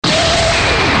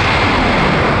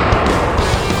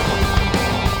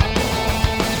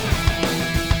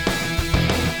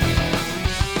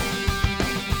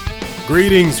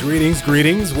Greetings.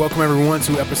 Welcome everyone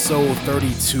to episode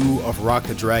 32 of Rock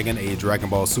the Dragon, a Dragon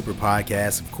Ball Super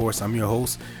podcast. Of course, I'm your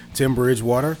host, Tim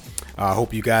Bridgewater. I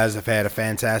hope you guys have had a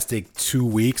fantastic 2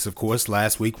 weeks. Of course,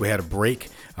 last week we had a break.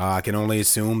 I can only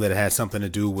assume that it had something to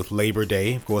do with Labor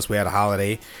Day. Of course, we had a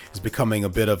holiday. It's becoming a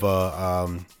bit of a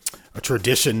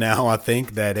tradition now, I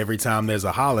think, that every time there's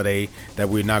a holiday that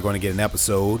we're not going to get an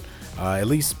episode. At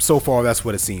least so far, that's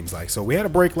what it seems like. So we had a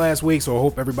break last week, so I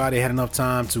hope everybody had enough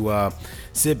time to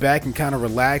sit back and kind of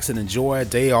relax and enjoy a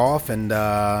day off. And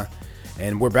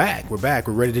we're back.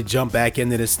 We're ready to jump back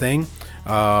into this thing.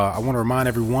 I want to remind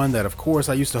everyone that, of course,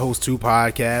 I used to host two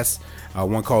podcasts.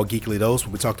 One called Geekly Dose,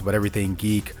 where we talked about everything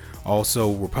geek.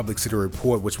 Also, Republic City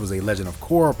Report, which was a Legend of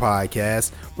Korra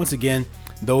podcast. Once again,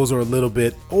 those are a little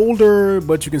bit older,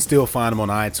 but you can still find them on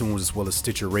iTunes as well as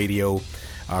Stitcher Radio.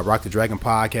 Rock the Dragon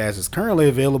podcast is currently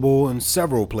available in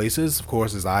several places. Of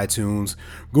course, it's iTunes,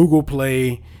 Google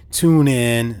Play,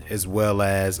 TuneIn, as well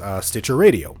as Stitcher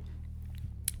Radio.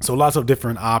 So lots of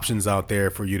different options out there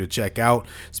for you to check out.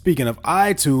 Speaking of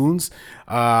iTunes,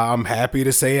 I'm happy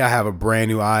to say I have a brand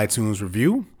new iTunes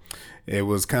review. It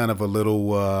was kind of a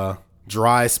little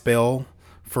dry spell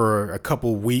for a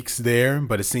couple weeks there,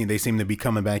 but they seem to be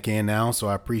coming back in now, so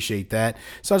I appreciate that.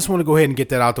 So I just want to go ahead and get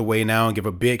that out the way now and give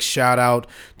a big shout out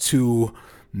to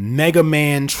Mega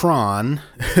Man Tron.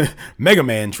 Mega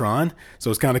Man Tron. So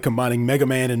it's kind of combining Mega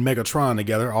Man and Megatron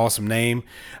together. Awesome name.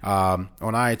 On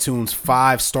iTunes,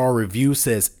 5-star review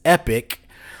says epic.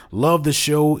 Love the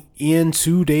show. In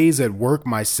 2 days at work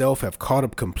myself, have caught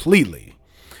up completely.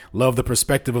 Love the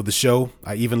perspective of the show.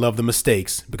 I even love the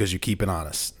mistakes because you keep it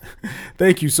honest.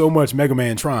 Thank you so much, Mega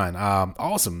Man Tron.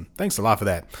 Awesome. Thanks a lot for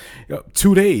that.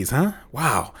 2 days, huh?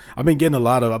 Wow. I've been having a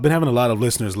lot of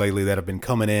listeners lately that have been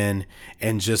coming in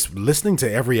and just listening to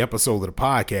every episode of the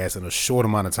podcast in a short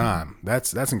amount of time.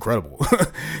 That's incredible.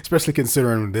 Especially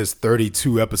considering there's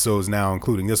 32 episodes now,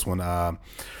 including this one.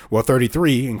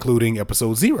 33, including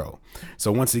episode 0. So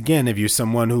once again, if you're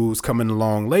someone who's coming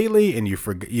along lately and you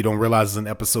don't realize it's an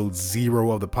episode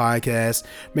 0 of the podcast,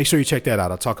 make sure you check that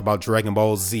out. I'll talk about Dragon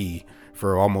Ball Z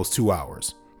for almost 2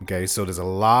 hours. Okay, so there's a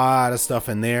lot of stuff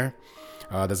in there.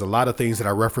 There's a lot of things that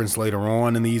I reference later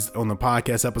on in on the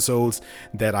podcast episodes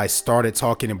that I started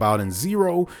talking about in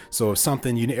 0. So if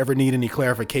something you ever need any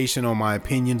clarification on my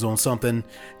opinions on something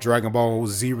Dragon Ball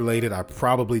Z related, I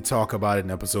probably talk about it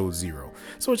in episode 0.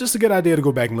 So it's just a good idea to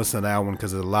go back and listen to that one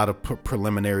because there's a lot of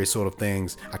preliminary sort of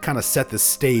things. I kind of set the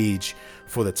stage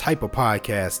for the type of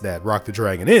podcast that Rock the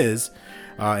Dragon is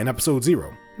in episode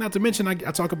 0. Not to mention I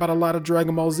talk about a lot of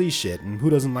Dragon Ball Z shit, and who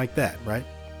doesn't like that, right?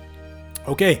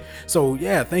 Okay, so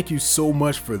yeah, thank you so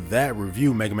much for that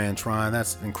review, Mega Man Tron.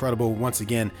 That's incredible. Once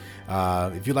again,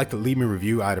 if you'd like to leave me a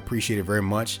review, I'd appreciate it very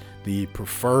much. The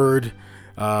preferred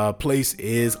place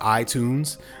is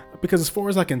iTunes, because as far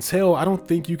as I can tell, I don't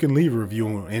think you can leave a review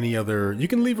on any other. You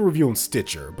can leave a review on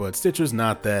Stitcher, but Stitcher's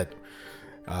not that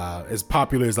as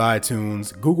popular as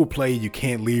iTunes. Google Play, you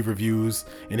can't leave reviews,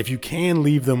 and if you can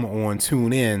leave them on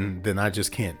TuneIn, then I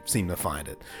just can't seem to find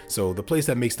it. So the place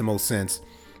that makes the most sense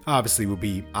obviously will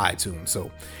be iTunes. So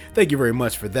thank you very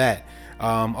much for that.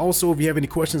 Also, if you have any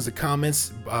questions or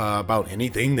comments about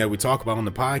anything that we talk about on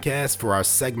the podcast for our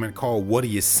segment called What Are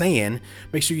You Saying,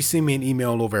 make sure you send me an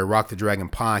email over at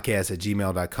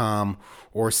rockthedragonpodcast@gmail.com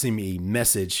or send me a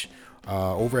message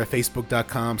over at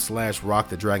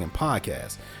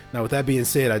facebook.com/rockthedragonpodcast. Now, with that being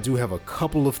said, I do have a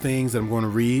couple of things that I'm going to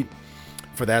read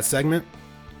for that segment.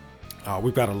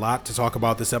 We've got a lot to talk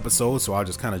about this episode, so I'll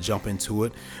just kind of jump into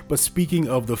it. But speaking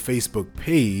of the Facebook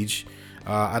page,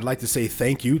 I'd like to say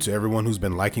thank you to everyone who's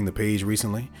been liking the page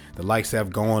recently. The likes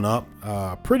have gone up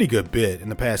a pretty good bit in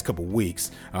the past couple weeks.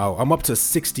 I'm up to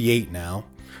 68 now.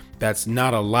 That's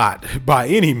not a lot by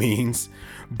any means,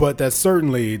 but there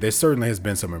certainly has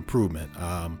been some improvement.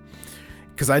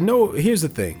 Because I know, here's the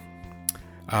thing.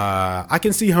 I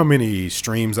can see how many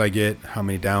streams I get, how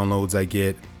many downloads I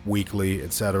get weekly,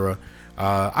 etc.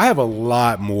 I have a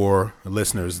lot more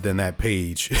listeners than that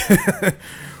page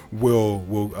will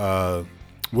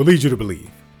lead you to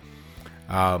believe.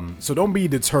 So don't be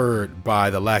deterred by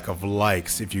the lack of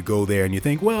likes if you go there and you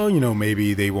think, well,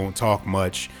 maybe they won't talk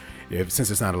much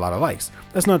since it's not a lot of likes.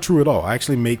 That's not true at all. I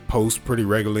actually make posts pretty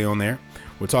regularly on there.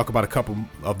 We'll talk about a couple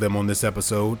of them on this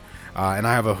episode. And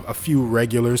I have a few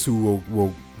regulars who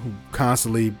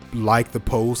constantly like the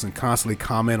posts and constantly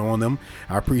comment on them.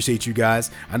 I appreciate you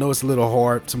guys. I know it's a little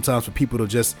hard sometimes for people to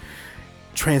just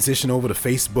transition over to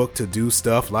Facebook to do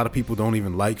stuff. A lot of people don't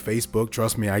even like Facebook.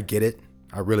 Trust me, I get it.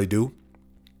 I really do.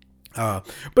 But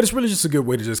it's really just a good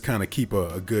way to just kind of keep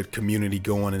a good community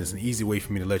going, and it's an easy way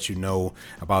for me to let you know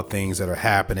about things that are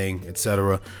happening,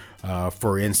 etc.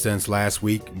 For instance, last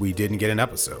week we didn't get an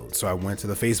episode, so I went to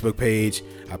the Facebook page,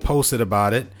 I posted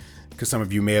about it, because some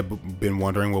of you may have been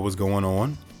wondering what was going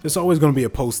on. There's always going to be a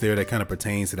post there that kind of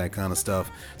pertains to that kind of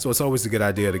stuff, so it's always a good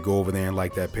idea to go over there and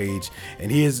like that page.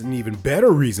 And here's an even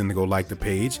better reason to go like the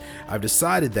page. I've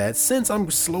decided that since I'm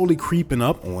slowly creeping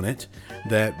up on it,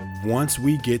 that once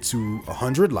we get to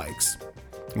 100 likes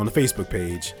on the Facebook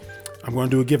page, I'm going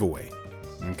to do a giveaway.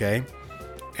 Okay?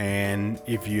 And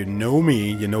if you know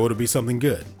me, you know it'll be something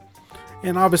good.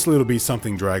 And obviously it'll be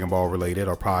something Dragon Ball related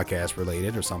or podcast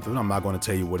related or something. I'm not going to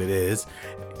tell you what it is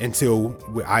until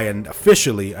I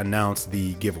officially announce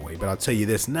the giveaway. But I'll tell you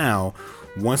this now.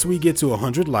 Once we get to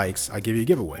 100 likes, I give you a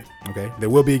giveaway. Okay?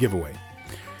 There will be a giveaway.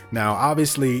 Now,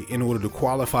 obviously, in order to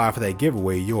qualify for that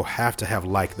giveaway, you'll have to have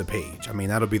liked the page. I mean,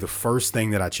 that'll be the first thing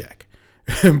that I check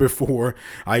before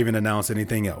I even announce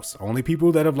anything else. Only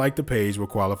people that have liked the page will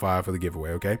qualify for the giveaway,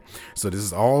 okay? So this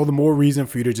is all the more reason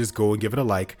for you to just go and give it a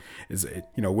like.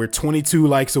 We're 22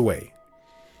 likes away.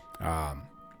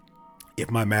 If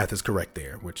my math is correct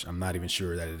there, which I'm not even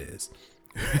sure that it is.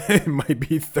 It might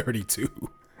be 32.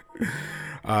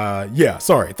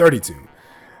 32.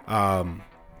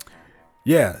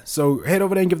 Yeah, so head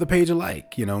over there and give the page a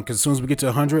like, because as soon as we get to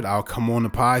 100, I'll come on the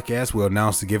podcast. We'll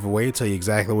announce the giveaway, tell you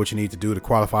exactly what you need to do to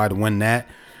qualify to win that.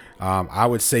 I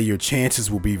would say your chances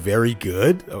will be very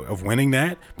good of winning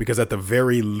that, because at the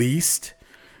very least,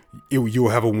 you'll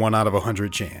have a 1 out of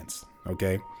 100 chance,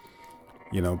 okay?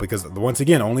 Because once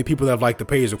again, only people that have liked the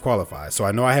page will qualify. So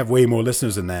I know I have way more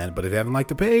listeners than that, but if they haven't liked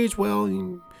the page, well,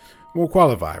 you won't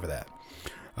qualify for that.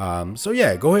 So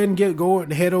yeah, go ahead and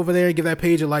head over there and give that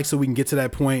page a like so we can get to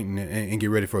that point and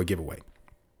get ready for a giveaway.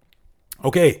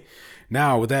 Okay.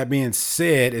 Now, with that being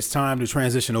said, it's time to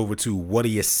transition over to what are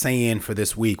you saying for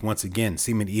this week? Once again,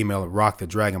 send me an email at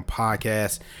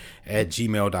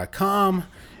rockthedragonpodcast@gmail.com.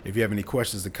 If you have any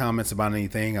questions or comments about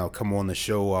anything, I'll come on the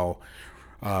show. I'll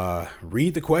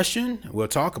read the question. We'll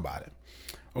talk about it.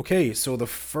 Okay, so the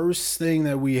first thing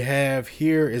that we have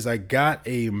here is I got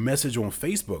a message on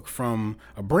Facebook from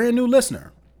a brand new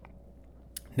listener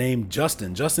named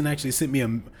Justin. Justin actually sent me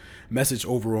a message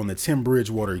over on the Tim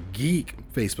Bridgewater Geek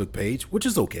Facebook page, which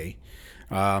is okay.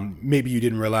 Maybe you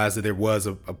didn't realize that there was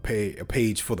a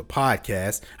page for the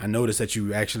podcast. I noticed that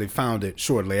you actually found it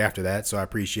shortly after that, so I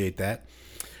appreciate that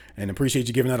and appreciate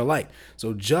you giving that a like.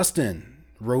 So Justin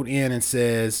wrote in and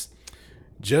says,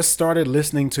 just started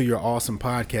listening to your awesome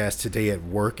podcast today at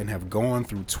work and have gone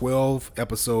through 12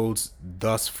 episodes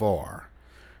thus far.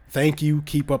 Thank you.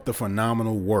 Keep up the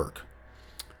phenomenal work.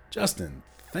 Justin,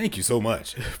 thank you so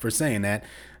much for saying that.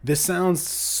 This sounds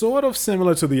sort of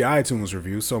similar to the iTunes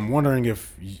review, so I'm wondering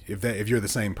if you're the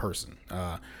same person.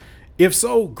 If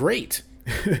so, great.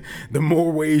 The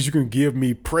more ways you can give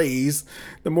me praise,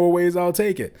 the more ways I'll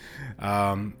take it.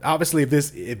 Obviously, if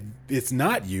it's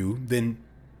not you, then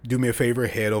do me a favor,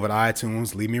 head over to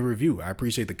iTunes, leave me a review. I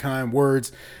appreciate the kind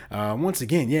words. Once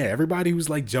again, yeah, everybody who's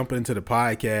like jumping into the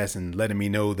podcast and letting me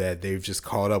know that they've just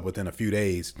caught up within a few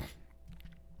days.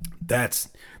 That's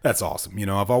awesome.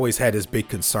 I've always had this big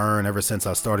concern ever since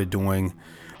I started doing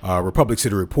Republic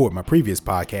City Report, my previous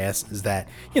podcast, is that,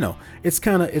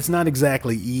 it's not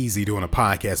exactly easy doing a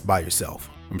podcast by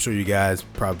yourself. I'm sure you guys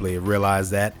probably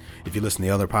realize that. If you listen to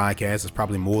other podcasts, it's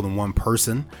probably more than one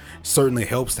person. It certainly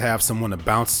helps to have someone to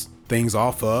bounce things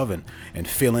off of and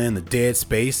fill in the dead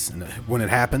space when it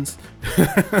happens.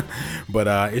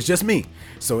 But it's just me.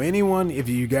 So anyone, if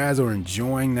you guys are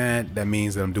enjoying that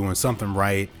means that I'm doing something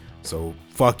right. So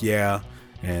fuck yeah.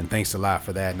 And thanks a lot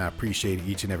for that. And I appreciate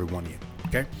each and every one of you.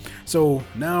 Okay. So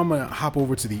now I'm going to hop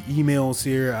over to the emails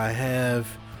here. I have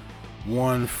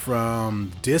one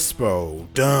from Dispo.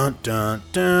 Dun, dun,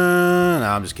 dun. No,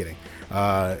 I'm just kidding.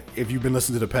 If you've been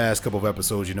listening to the past couple of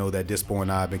episodes, you know that Dispo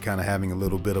and I have been kind of having a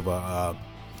little bit of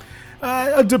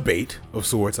a debate of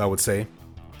sorts, I would say,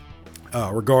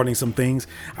 regarding some things.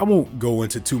 I won't go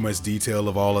into too much detail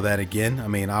of all of that again. I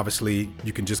mean, obviously,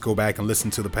 you can just go back and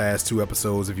listen to the past 2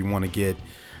 episodes if you want to get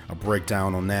a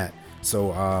breakdown on that.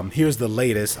 So here's the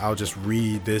latest. I'll just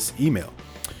read this email.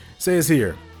 It says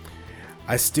here,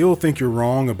 I still think you're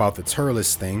wrong about the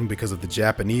Turles thing because of the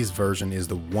Japanese version is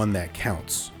the one that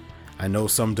counts. I know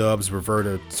some dubs refer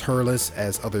to Turles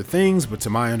as other things, but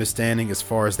to my understanding, as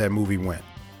far as that movie went.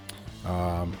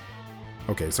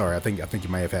 Okay, sorry, I think you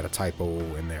might have had a typo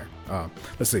in there.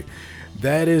 Let's see.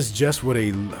 That is just what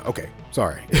okay,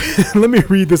 sorry. Let me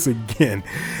read this again.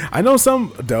 I know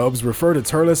some dubs refer to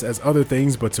Turles as other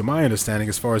things, but to my understanding,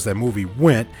 as far as that movie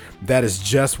went, that is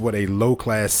just what a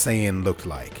low-class Saiyan looked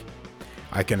like.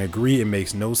 I can agree it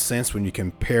makes no sense when you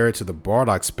compare it to the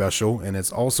Bardock special, and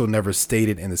it's also never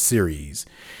stated in the series.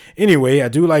 Anyway, I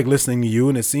do like listening to you,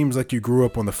 and it seems like you grew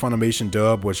up on the Funimation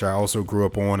dub, which I also grew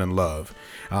up on and love.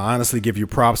 I honestly give you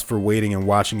props for waiting and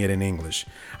watching it in English.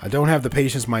 I don't have the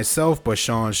patience myself, but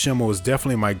Sean Schemmel is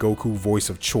definitely my Goku voice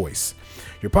of choice.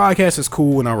 Your podcast is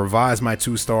cool, and I'll revise my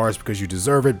 2 stars because you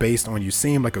deserve it based on you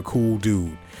seem like a cool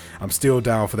dude. I'm still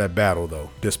down for that battle, though.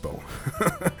 Dispo.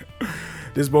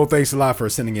 Dispo, thanks a lot for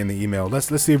sending in the email. Let's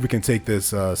see if we can take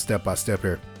this step by step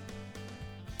here.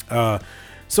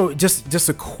 So just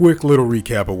a quick little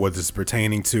recap of what this is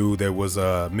pertaining to. There was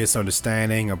a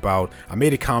misunderstanding about, I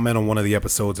made a comment on one of the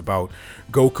episodes about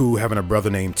Goku having a brother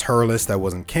named Turles that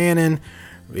wasn't canon.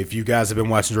 If you guys have been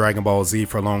watching Dragon Ball Z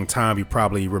for a long time, you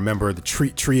probably remember the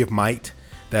Tree of Might,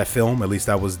 that film. At least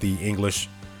that was the English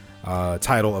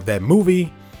title of that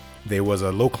movie. There was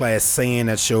a low-class Saiyan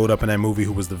that showed up in that movie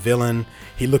who was the villain.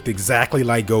 He looked exactly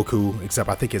like Goku, except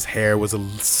I think his hair was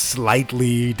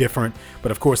slightly different.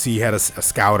 But of course he had a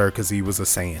scouter because he was a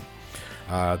Saiyan.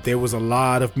 There was a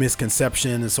lot of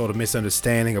misconception and sort of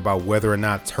misunderstanding about whether or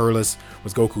not Turles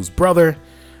was Goku's brother.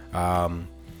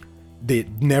 They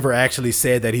never actually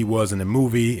said that he was in the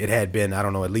movie. It had been, I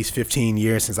don't know, at least 15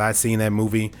 years since I'd seen that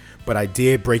movie. But I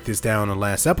did break this down in the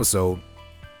last episode.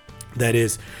 That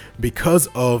is because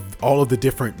of all of the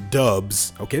different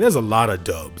dubs. Okay, there's a lot of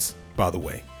dubs, by the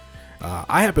way.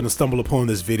 I happened to stumble upon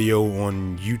this video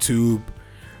on YouTube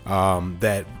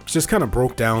that just kind of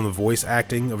broke down the voice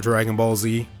acting of Dragon Ball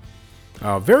Z.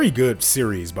 Very good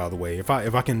series, by the way. If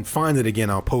I can find it again,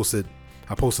 I'll post it.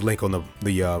 I'll post a link on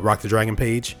the Rock the Dragon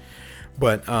page.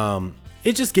 But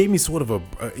it just gave me sort of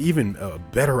even a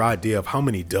better idea of how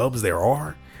many dubs there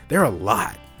are. There are a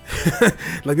lot.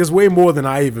 Like, there's way more than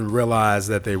I even realized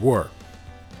that they were.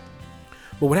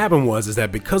 But what happened is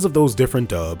that because of those different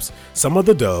dubs, some of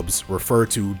the dubs refer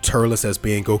to Turles as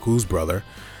being Goku's brother,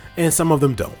 and some of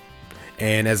them don't.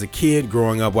 And as a kid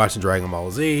growing up watching Dragon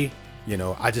Ball Z, you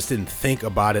know, I just didn't think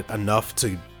about it enough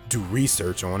to do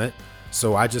research on it.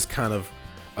 So I just kind of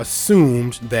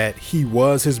assumed that he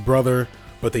was his brother,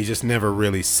 but they just never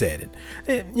really said it.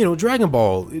 And, you know, Dragon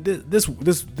Ball,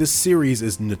 this series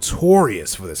is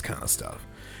notorious for this kind of stuff.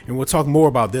 And we'll talk more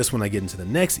about this when I get into the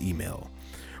next email.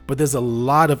 But there's a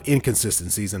lot of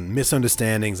inconsistencies and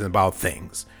misunderstandings about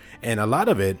things. And a lot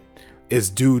of it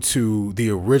is due to the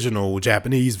original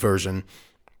Japanese version.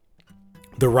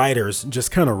 The writers just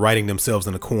kind of writing themselves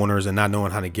in the corners and not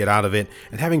knowing how to get out of it,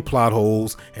 and having plot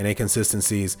holes and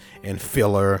inconsistencies and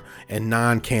filler and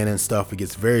non-canon stuff. It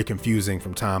gets very confusing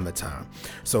from time to time.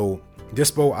 So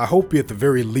Dispo, I hope at the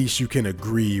very least you can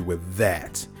agree with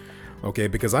that. Okay,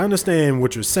 because I understand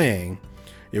what you're saying.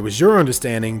 It was your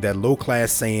understanding that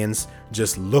low-class Saiyans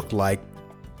just look like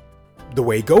the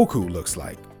way Goku looks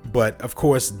like. But of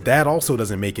course, that also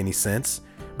doesn't make any sense,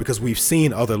 because we've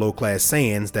seen other low-class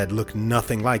Saiyans that look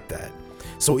nothing like that.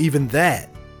 So even that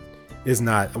is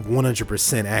not a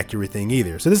 100% accurate thing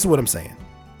either. So this is what I'm saying.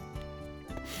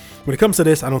 When it comes to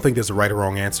this, I don't think there's a right or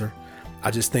wrong answer.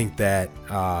 I just think that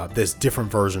there's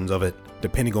different versions of it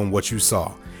depending on what you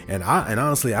saw. And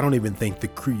honestly, I don't even think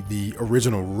the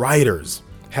original writers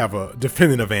have a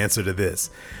definitive answer to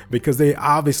this, because they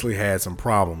obviously had some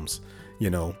problems, you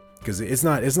know. Because it's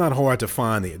not hard to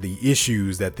find the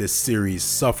issues that this series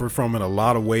suffered from in a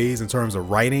lot of ways in terms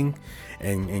of writing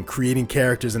and creating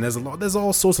characters. And there's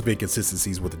all sorts of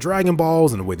inconsistencies with the Dragon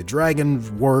Balls and the way the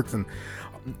dragon worked and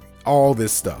all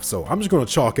this stuff. So I'm just going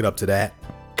to chalk it up to that.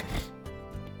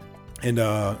 And,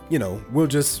 you know, we'll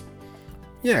just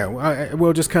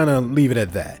kind of leave it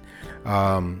at that.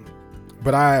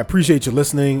 But I appreciate you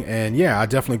listening. And yeah, I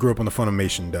definitely grew up on the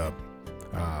Funimation dub.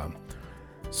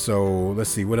 So let's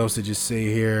see, what else did you say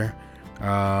here?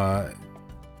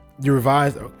 You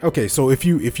revised. Okay, so if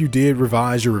you did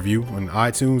revise your review on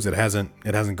iTunes, it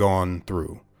hasn't gone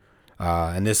through.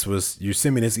 And you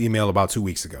sent me this email about 2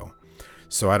 weeks ago.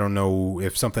 So I don't know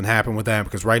if something happened with that,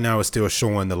 because right now it's still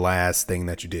showing the last thing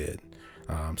that you did.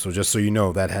 So just so you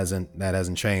know, that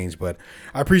hasn't changed. But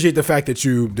I appreciate the fact that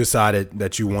you decided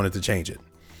that you wanted to change it.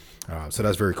 So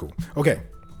that's very cool. Okay.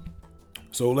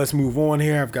 So let's move on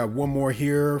here. I've got one more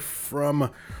here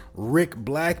from Rick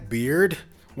Blackbeard,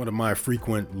 one of my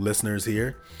frequent listeners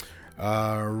here.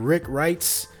 Rick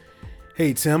writes,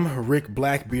 "Hey Tim, Rick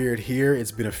Blackbeard here.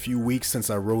 It's been a few weeks since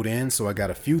I wrote in, so I got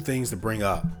a few things to bring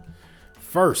up.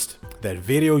 First, that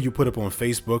video you put up on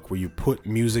Facebook where you put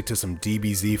music to some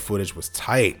DBZ footage was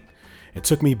tight. It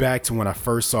took me back to when I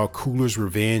first saw Cooler's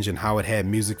Revenge and how it had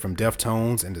music from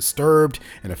Deftones and Disturbed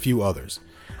and a few others.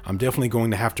 I'm definitely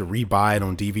going to have to rebuy it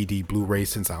on DVD Blu-ray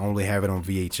since I only have it on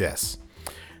VHS.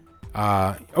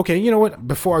 Okay, you know what?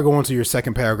 Before I go into your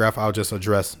second paragraph, I'll just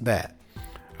address that.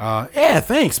 Yeah,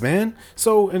 thanks, man.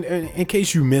 So, in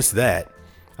case you missed that,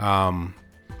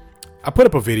 I put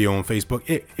up a video on Facebook.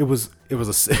 It was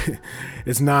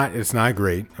it's not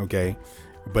great, okay,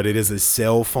 but it is a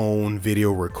cell phone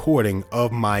video recording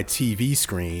of my TV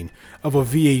screen of a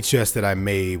VHS that I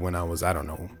made when I was, I don't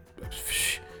know,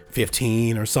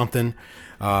 15 or something.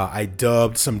 I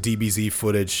dubbed some DBZ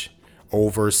footage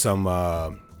over some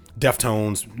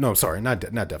Deftones. No, sorry, not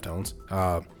Deftones.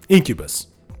 Incubus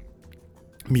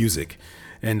music.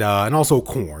 And also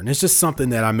Korn. It's just something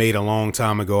that I made a long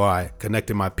time ago. I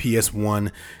connected my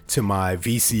PS1 to my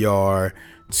VCR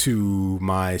to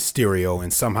my stereo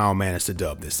and somehow managed to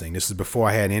dub this thing. This is before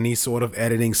I had any sort of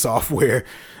editing software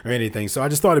or anything. So I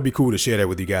just thought it'd be cool to share that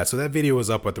with you guys. So that video is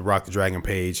up at the Rock the Dragon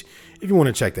page if you want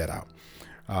to check that out.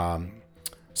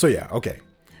 So yeah, okay.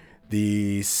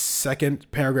 The second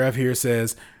paragraph here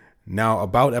says, now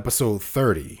about episode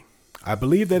 30. I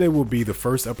believe that it will be the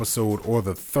first episode or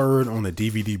the third on the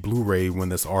DVD Blu-ray when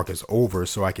this arc is over,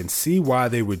 so I can see why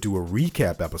they would do a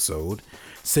recap episode,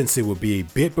 since it would be a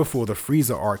bit before the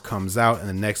Frieza arc comes out and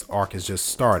the next arc is just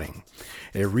starting.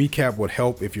 A recap would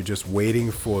help if you're just waiting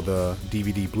for the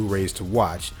DVD Blu-rays to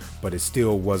watch, but it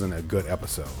still wasn't a good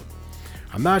episode.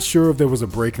 I'm not sure if there was a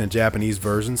break in the Japanese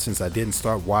version, since I didn't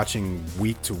start watching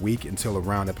week to week until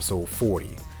around episode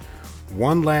 40.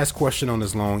 One last question on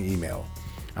this long email.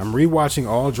 I'm rewatching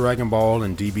all Dragon Ball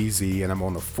and DBZ, and I'm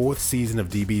on the 4th season of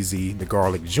DBZ, the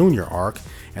Garlic Jr. arc,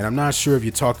 and I'm not sure if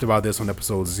you talked about this on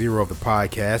episode 0 of the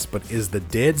podcast, but is the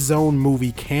Dead Zone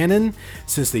movie canon,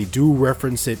 since they do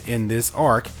reference it in this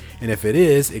arc, and if it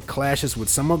is, it clashes with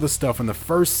some of the stuff in the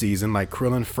first season, like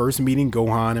Krillin first meeting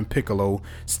Gohan and Piccolo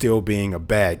still being a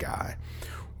bad guy.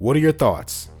 What are your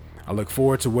thoughts? I look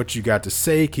forward to what you got to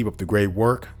say. Keep up the great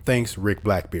work. Thanks, Rick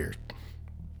Blackbeard.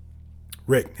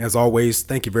 Rick, as always,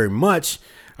 thank you very much.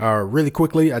 Really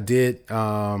quickly, I did.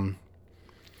 So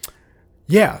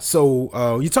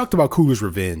you talked about Cooler's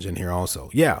Revenge in here also.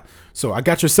 Yeah. So I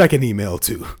got your second email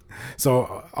too.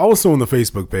 So also on the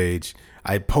Facebook page,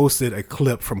 I posted a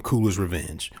clip from Cooler's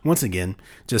Revenge. Once again,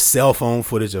 just cell phone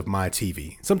footage of my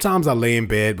TV. Sometimes I lay in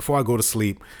bed before I go to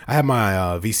sleep. I have my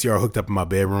VCR hooked up in my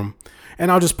bedroom,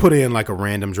 and I'll just put in like a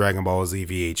random Dragon Ball Z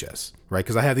VHS, right?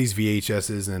 Because I have these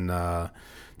VHSs and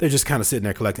they're just kind of sitting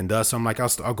there collecting dust. So I'm like,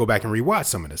 I'll go back and rewatch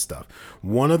some of this stuff.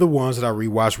 One of the ones that I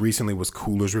rewatched recently was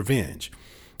Cooler's Revenge.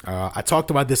 I talked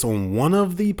about this on one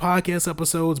of the podcast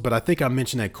episodes, but I think I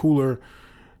mentioned that Cooler's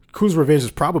Revenge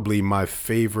is probably my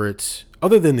favorite,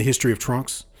 other than the History of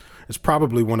Trunks. It's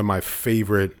probably one of my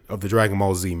favorite of the Dragon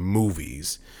Ball Z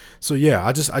movies. So yeah,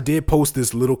 I did post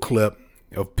this little clip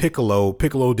of Piccolo.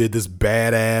 Piccolo did this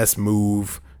badass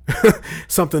move,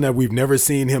 something that we've never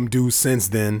seen him do since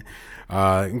then.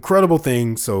 Incredible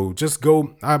thing. So just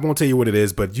go. I won't tell you what it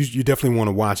is, but you definitely want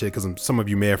to watch it because some of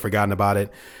you may have forgotten about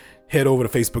it. Head over to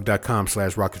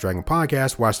facebook.com/Rock the Dragon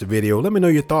Podcast. Watch the video. Let me know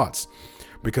your thoughts,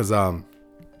 because I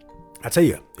tell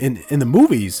you, in the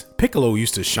movies, Piccolo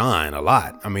used to shine a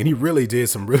lot. I mean, he really did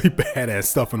some really badass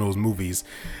stuff in those movies,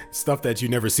 stuff that you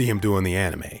never see him do in the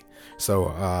anime. So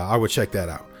I would check that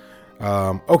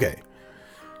out. Okay,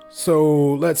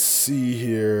 so let's see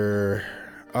here.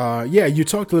 You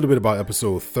talked a little bit about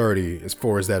episode 30 as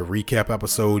far as that recap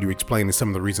episode. You explained some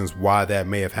of the reasons why that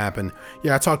may have happened.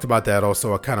 Yeah, I talked about that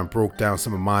also. I kind of broke down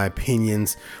some of my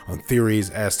opinions on theories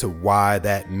as to why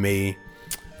that may,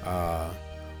 a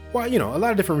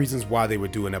lot of different reasons why they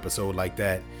would do an episode like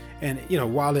that. And,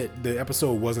 while the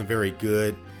episode wasn't very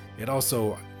good, it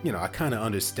also, I kind of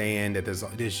understand that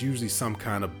there's usually some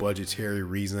kind of budgetary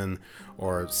reason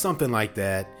or something like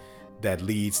that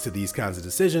leads to these kinds of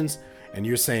decisions. And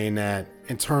you're saying that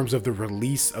in terms of the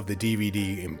release of the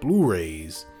DVD and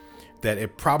Blu-rays, that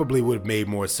it probably would have made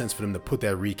more sense for them to put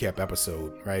that recap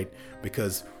episode, right?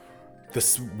 Because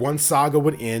this one saga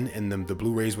would end and then the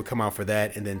Blu-rays would come out for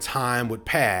that, and then time would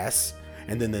pass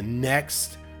and then the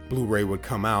next Blu-ray would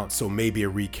come out. So maybe a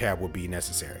recap would be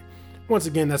necessary. Once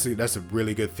again, that's a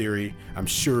really good theory. I'm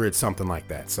sure it's something like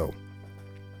that. So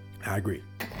I agree.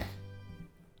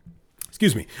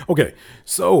 Excuse me. Okay.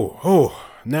 So,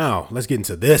 now let's get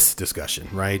into this discussion,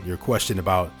 right? Your question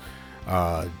about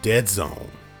Dead Zone,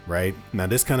 right? Now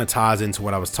this kind of ties into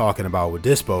what I was talking about with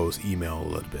Dispo's email a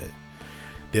little bit.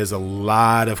 There's a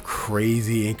lot of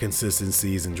crazy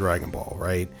inconsistencies in Dragon Ball,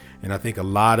 right? And I think a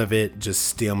lot of it just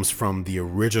stems from the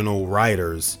original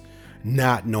writers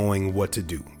not knowing what to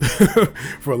do,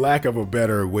 for lack of a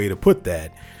better way to put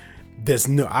that.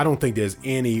 I don't think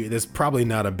there's probably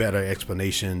not a better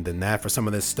explanation than that for some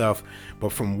of this stuff.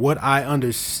 But from what I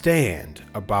understand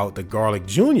about the Garlic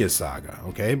Jr. saga,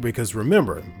 okay, because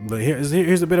remember, here's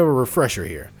a bit of a refresher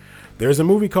here. There's a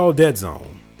movie called Dead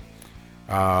Zone,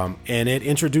 and it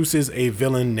introduces a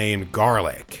villain named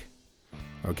Garlic.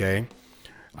 Okay,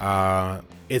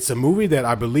 it's a movie that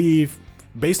I believe,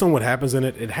 based on what happens in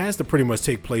it, it has to pretty much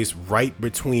take place right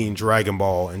between Dragon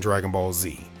Ball and Dragon Ball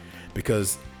Z,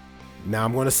 because now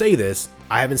I'm going to say this,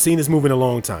 I haven't seen this movie in a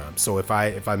long time, so if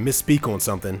I misspeak on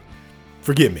something,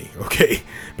 forgive me, okay?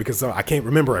 Because I can't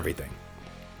remember everything.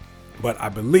 But I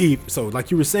believe, so like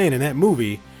you were saying, in that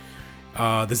movie,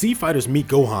 the Z Fighters meet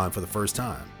Gohan for the first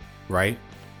time, right?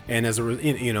 And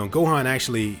Gohan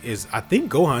actually I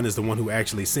think Gohan is the one who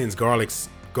actually sends Garlic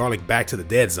back to the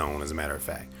Dead Zone, as a matter of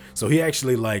fact. So he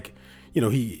actually, like,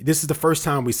 this is the first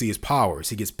time we see his powers.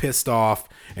 He gets pissed off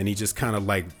and he just kind of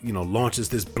launches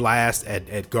this blast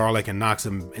at Garlic and knocks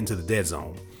him into the Dead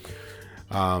Zone.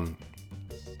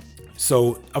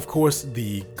 So of course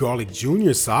the Garlic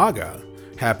Jr. saga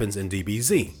happens in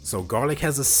DBZ. So Garlic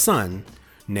has a son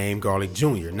named Garlic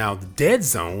Jr. Now the Dead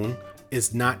Zone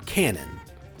is not canon.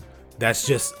 That's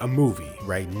just a movie,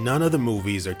 right? None of the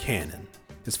movies are canon,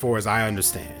 as far as I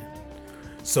understand.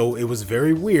 So it was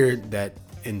very weird that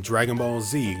in Dragon Ball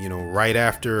Z, right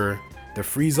after the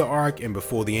Frieza arc and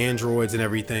before the androids and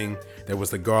everything, there was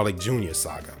the Garlic Jr.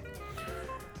 saga.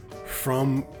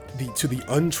 To the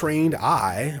untrained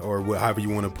eye, or however you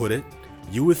want to put it,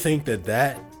 you would think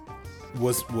that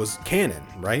was canon,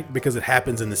 right? Because it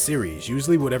happens in the series.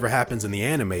 Usually whatever happens in the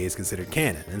anime is considered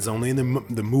canon. It's only in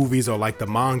the movies or like the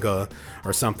manga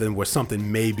or something where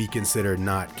something may be considered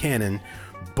not canon.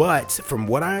 But from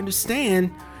what I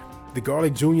understand, the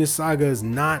Garlic Jr. saga is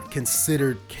not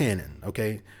considered canon,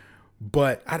 okay?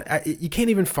 But you can't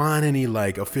even find any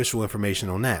like official information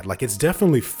on that. Like, it's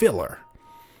definitely filler,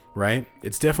 right?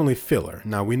 It's definitely filler.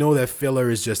 Now, we know that filler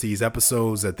is just these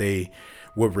episodes that they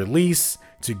would release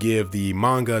to give the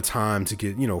manga time to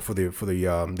get, for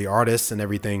the artists and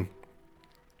everything,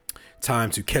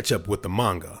 time to catch up with the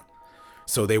manga.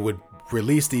 So they would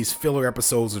release these filler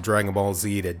episodes of Dragon Ball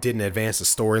Z that didn't advance the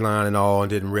storyline and all, and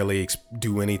didn't really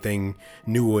do anything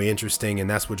new or interesting. And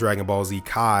that's what Dragon Ball Z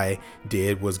Kai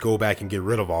did, was go back and get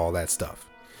rid of all that stuff.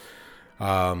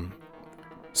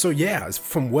 So yeah,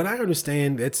 from what I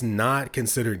understand, it's not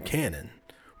considered canon.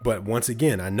 But once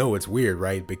again, I know it's weird,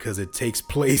 right? Because it takes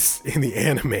place in the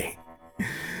anime.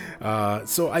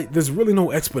 So there's really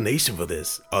no explanation for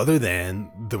this other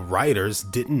than the writers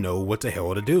didn't know what the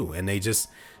hell to do. And they just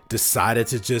decided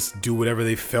to just do whatever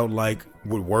they felt like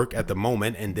would work at the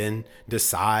moment and then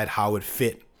decide how it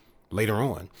fit later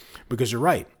on. Because you're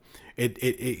right.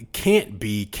 It can't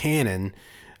be canon.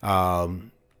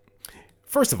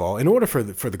 First of all, in order for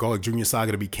the Garlic Jr.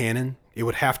 saga to be canon, it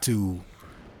would have to...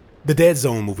 The Dead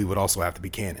Zone movie would also have to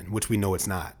be canon, which we know it's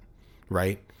not,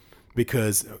 right?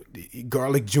 Because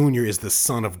Garlic Jr. is the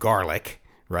son of Garlic,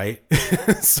 right?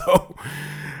 So,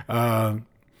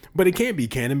 but it can't be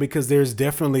canon because there would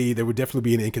definitely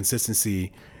be an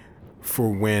inconsistency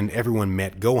for when everyone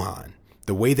met Gohan.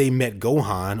 The way they met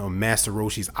Gohan on Master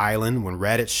Roshi's island when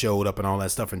Raditz showed up and all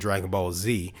that stuff in Dragon Ball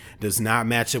Z does not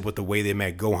match up with the way they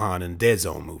met Gohan in the Dead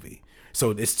Zone movie. So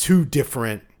it's two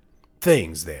different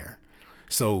things there.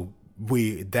 So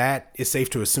that is safe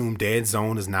to assume Dead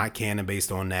Zone is not canon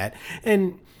based on that.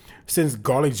 And since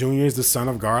Garlic Jr. is the son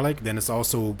of Garlic, then it's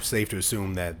also safe to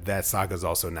assume that saga is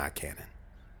also not canon.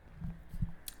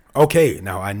 Okay,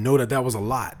 now I know that was a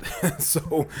lot,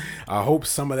 so I hope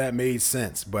some of that made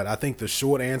sense. But I think the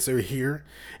short answer here,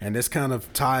 and this kind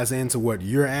of ties into what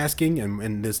you're asking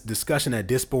and this discussion that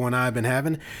Dispo and I have been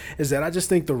having, is that I just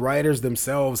think the writers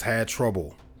themselves had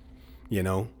trouble,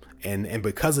 and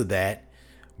because of that,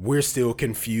 we're still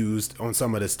confused on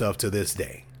some of this stuff to this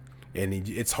day. And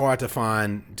it's hard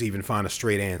to even find a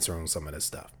straight answer on some of this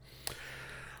stuff.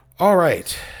 All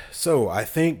right. So I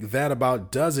think that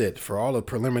about does it for all the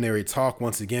preliminary talk.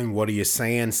 Once again, what are you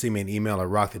saying? Send me an email at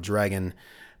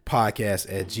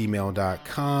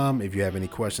rockthedragonpodcast@gmail.com if you have any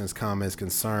questions, comments,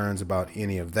 concerns about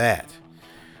any of that.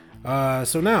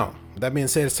 So now, with that being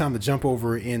said, it's time to jump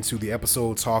over into the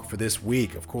episode talk for this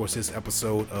week. Of course, this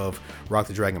episode of Rock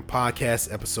the Dragon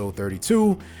Podcast, episode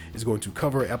 32, is going to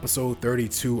cover episode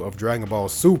 32 of Dragon Ball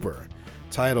Super,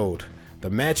 titled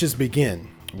The Matches Begin.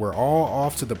 We're all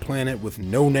off to the planet with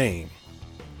no name.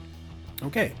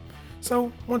 Okay,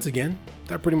 so once again,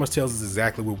 that pretty much tells us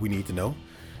exactly what we need to know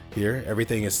here.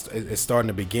 Everything is starting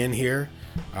to begin here.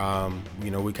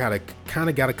 We kind kind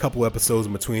of got a couple episodes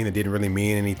in between that didn't really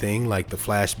mean anything, like the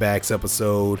flashbacks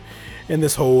episode and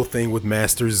this whole thing with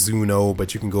Master Zuno,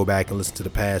 but you can go back and listen to the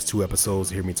past 2 episodes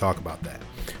to hear me talk about that.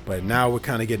 But now we're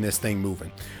kind of getting this thing moving.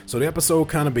 So the episode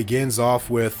kind of begins off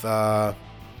with Goku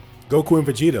and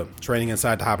Vegeta training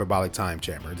inside the hyperbolic time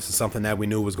chamber. This is something that we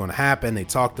knew was going to happen. They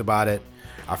talked about it.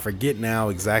 I forget now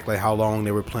exactly how long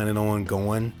they were planning on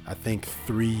going. I think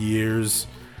 3 years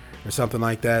or something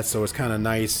like that. So it's kind of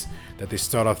nice that they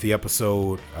start off the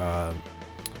episode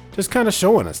just kind of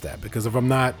showing us that, because if I'm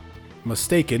not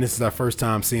mistaken, this is our first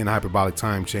time seeing the hyperbolic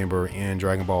time chamber in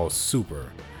Dragon Ball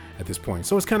Super at this point.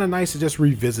 So it's kind of nice to just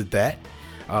revisit that.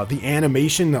 The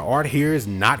animation, the art here is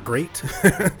not great.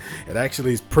 It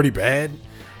actually is pretty bad,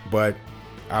 but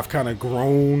I've kind of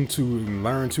grown to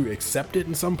learn to accept it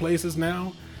in some places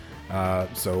now.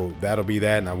 So that'll be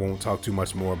that, and I won't talk too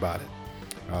much more about it.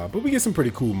 But we get some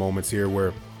pretty cool moments here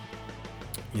where,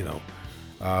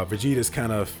 Vegeta's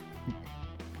kind of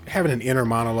having an inner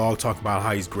monologue, talking about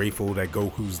how he's grateful that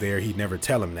Goku's there. He'd never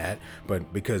tell him that,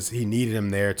 but because he needed him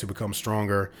there to become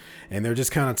stronger. And they're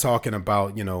just kind of talking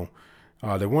about,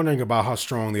 they're wondering about how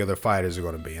strong the other fighters are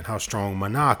going to be and how strong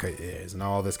Monaka is and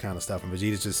all this kind of stuff. And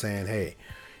Vegeta's just saying, hey,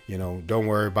 don't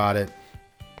worry about it.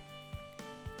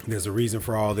 There's a reason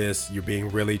for all this. You're being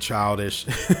really childish.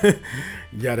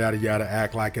 Yada, yada, yada.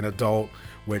 Act like an adult,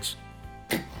 which,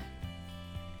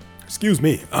 excuse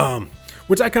me,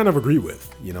 which I kind of agree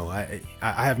with. I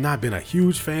have not been a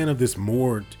huge fan of this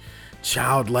more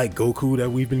childlike Goku that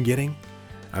we've been getting.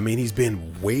 I mean, he's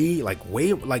been way,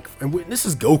 and this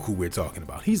is Goku we're talking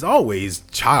about. He's always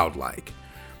childlike,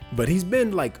 but he's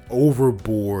been like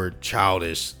overboard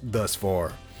childish thus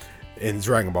far in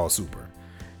Dragon Ball Super.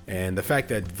 And the fact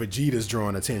that Vegeta's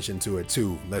drawing attention to it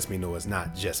too lets me know it's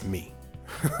not just me.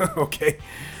 Okay.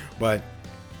 But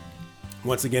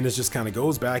once again, this just kind of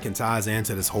goes back and ties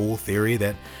into this whole theory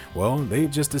that, well, they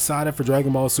just decided for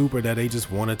Dragon Ball Super that they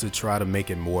just wanted to try to make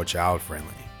it more child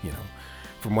friendly.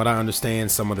 From what I understand,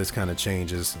 some of this kind of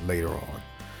changes later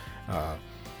on.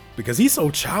 Because he's so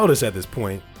childish at this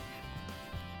point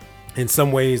in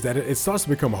some ways that it starts to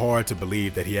become hard to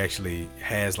believe that he actually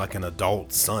has like an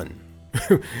adult son.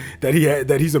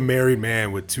 that he's a married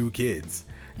man with 2 kids.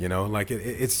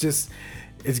 It's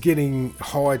getting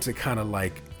hard to kind of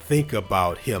like think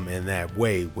about him in that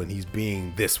way when he's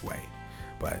being this way.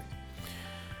 But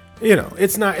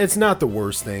it's not the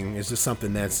worst thing. It's just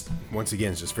something that's, once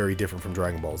again, it's just very different from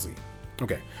Dragon Ball Z.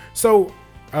 Okay, so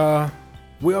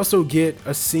we also get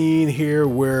a scene here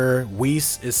where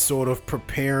Whis is sort of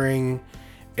preparing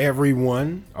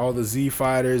everyone, all the Z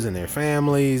fighters and their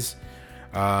families,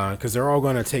 because they're all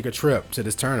going to take a trip to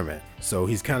this tournament. So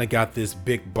he's kind of got this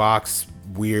big box,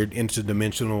 weird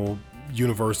interdimensional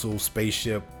universal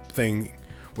spaceship thing,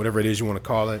 whatever it is you want to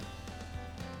call it,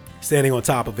 standing on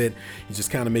top of it. He's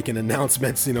just kind of making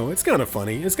announcements. It's kind of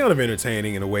funny. It's kind of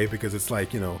entertaining in a way, because it's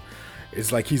like,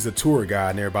 it's like he's a tour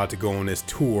guide and they're about to go on this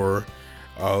tour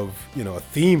of, a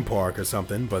theme park or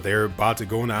something, but they're about to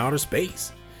go into outer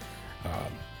space.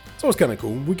 So it's kind of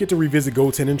cool. We get to revisit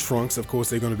Goten and Trunks. Of course,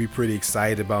 they're going to be pretty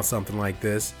excited about something like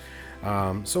this.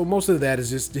 So most of that is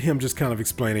just him just kind of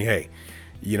explaining, hey,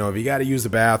 if you got to use the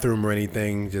bathroom or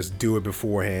anything, just do it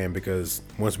beforehand, because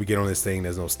once we get on this thing,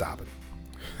 there's no stopping.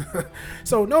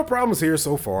 So no problems here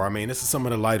so far. I mean, this is some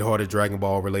of the lighthearted Dragon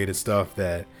Ball related stuff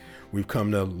that we've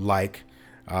come to like.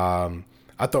 What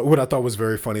I thought was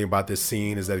very funny about this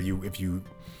scene is that if you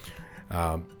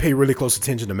pay really close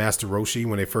attention to Master Roshi,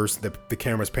 when the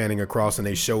camera's panning across and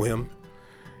they show him,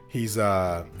 he's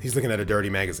looking at a dirty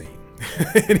magazine,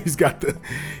 and he's got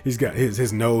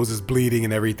his nose is bleeding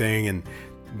and everything, and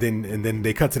then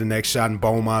they cut to the next shot, and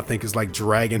Bulma, I think, is like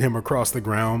dragging him across the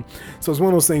ground. So it's one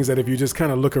of those things that if you just kind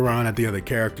of look around at the other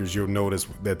characters, you'll notice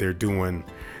that they're doing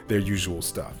their usual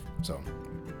stuff. So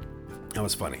that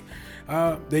was funny.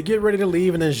 They get ready to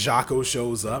leave, and then Jaco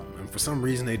shows up, and for some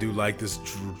reason they do like this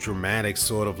dramatic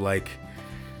sort of like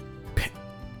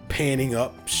panning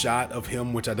up shot of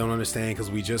him, which I don't understand,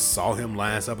 because we just saw him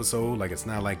last episode. Like, it's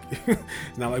not like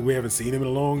we haven't seen him in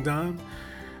a long time.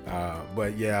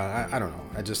 But yeah, I don't know.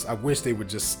 I wish they would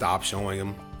just stop showing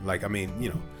him. Like, I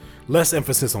mean, less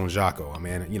emphasis on Jaco. I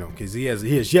mean, because he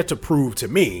has yet to prove to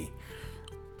me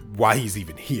why he's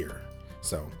even here.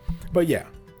 So, but yeah,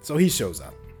 so he shows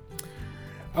up.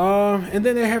 And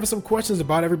then they're having some questions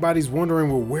about, everybody's wondering,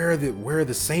 well, where are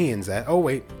the Saiyans at? Oh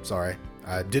wait, sorry,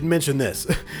 I didn't mention this.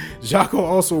 Jaco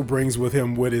also brings with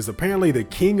him what is apparently the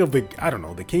king of the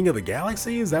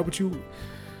galaxy. Is that what you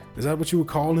would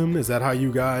call him? Is that how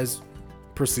you guys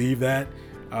perceive that?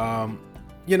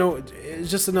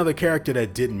 It's just another character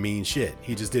that didn't mean shit.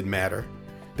 He just didn't matter.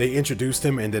 They introduced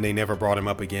him and then they never brought him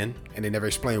up again, and they never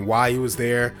explained why he was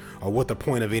there or what the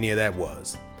point of any of that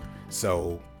was.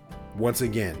 So, once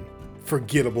again,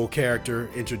 forgettable character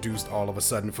introduced all of a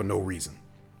sudden for no reason.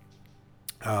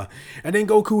 And then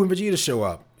Goku and Vegeta show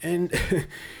up, and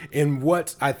in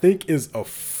what I think is a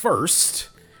first.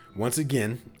 Once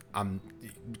again, I'm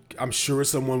sure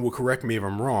someone will correct me if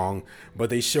I'm wrong, but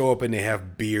they show up and they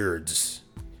have beards.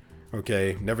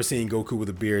 Okay, never seen Goku with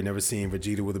a beard, never seen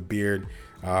Vegeta with a beard.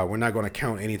 We're not going to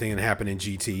count anything that happened in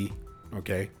GT.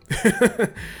 Okay,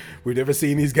 we've never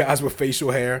seen these guys with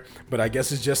facial hair, but I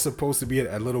guess it's just supposed to be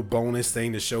a little bonus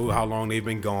thing to show how long they've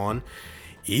been gone,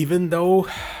 even though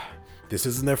this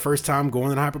isn't their first time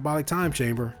going in the hyperbolic time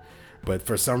chamber. But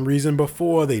for some reason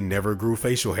before, they never grew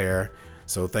facial hair.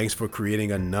 So thanks for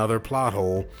creating another plot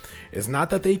hole. It's not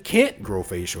that they can't grow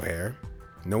facial hair.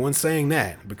 No one's saying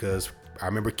that, because I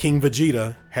remember King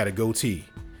Vegeta had a goatee.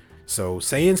 So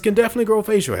Saiyans can definitely grow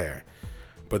facial hair,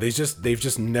 but they've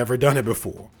just never done it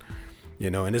before.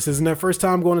 And this isn't their first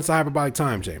time going into hyperbolic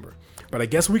time chamber. But I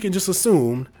guess we can just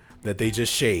assume that they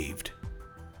just shaved.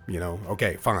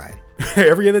 Okay, fine.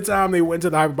 Every other time they went to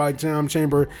the hyperbolic time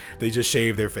chamber, they just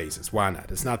shaved their faces. Why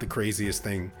not? It's not the craziest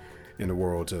thing in the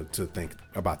world to think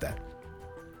about that.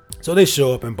 So they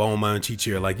show up, and Bulma and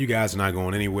Chi-Chi are like, you guys are not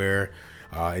going anywhere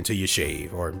until you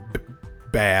shave or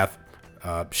bath,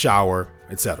 shower,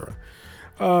 etc.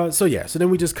 So then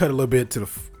we just cut a little bit to the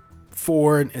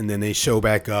forward, and then they show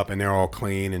back up and they're all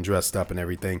clean and dressed up and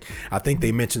everything. I think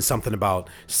they mentioned something about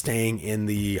staying in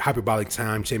the hyperbolic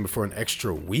time chamber for an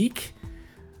extra week.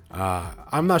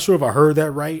 I'm not sure if I heard that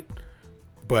right,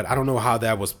 but I don't know how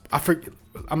that was.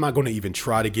 I'm not going to even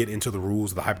try to get into the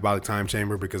rules of the hyperbolic time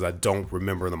chamber because I don't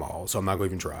remember them all. So I'm not going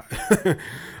to even try.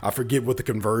 I forget what the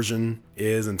conversion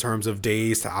is in terms of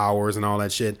days to hours and all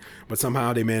that shit. But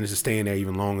somehow they managed to stay in there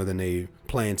even longer than they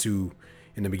planned to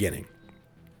in the beginning.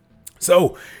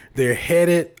 So they're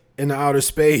headed into outer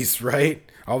space, right?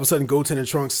 All of a sudden, Goten and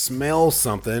Trunks smell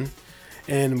something.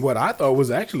 And what I thought was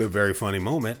actually a very funny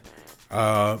moment,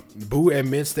 Boo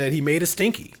admits that he made a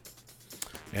stinky.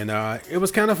 And it was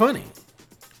kind of funny.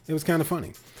 It was kind of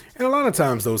funny. And a lot of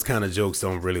times those kind of jokes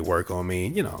don't really work on me.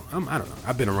 I don't know.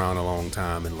 I've been around a long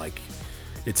time, and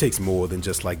it takes more than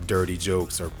just dirty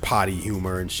jokes or potty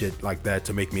humor and shit like that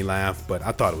to make me laugh. But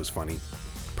I thought it was funny.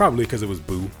 Probably because it was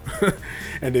Boo.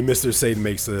 And then Mr. Satan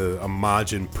makes a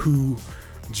Majin Poo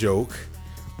joke,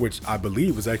 which I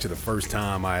believe was actually the first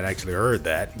time I had actually heard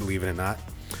that, believe it or not.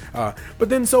 But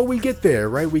then so we get there,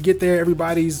 right? We get there,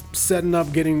 everybody's setting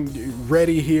up, getting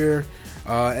ready here.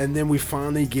 And then we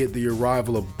finally get the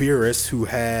arrival of Beerus, who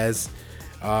has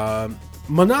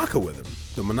Monaka with him.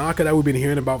 The Monaka that we've been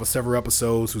hearing about for several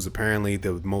episodes, who's apparently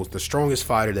the strongest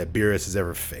fighter that Beerus has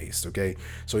ever faced, okay?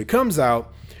 So he comes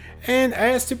out, and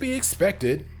as to be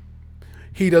expected,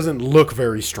 he doesn't look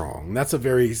very strong. That's a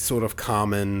very sort of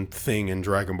common thing in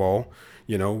Dragon Ball.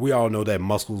 We all know that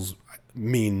muscles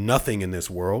mean nothing in this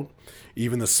world.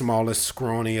 Even the smallest,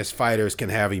 scrawniest fighters can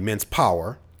have immense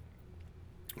power,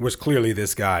 which clearly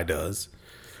this guy does.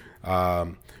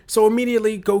 So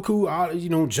immediately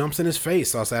Goku, jumps in his face,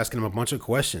 starts asking him a bunch of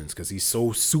questions because he's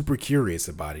so super curious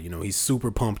about it. He's super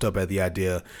pumped up at the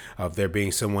idea of there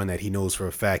being someone that he knows for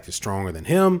a fact is stronger than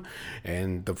him,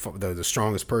 and the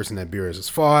strongest person that Beerus has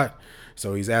fought.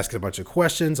 So he's asking a bunch of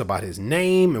questions about his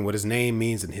name and what his name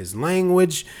means in his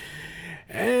language.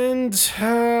 And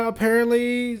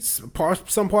apparently some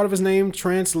part of his name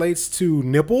translates to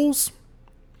nipples.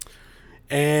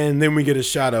 And then we get a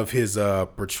shot of his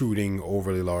protruding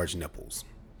overly large nipples.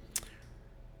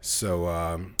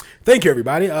 So thank you,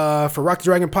 everybody. For Rock the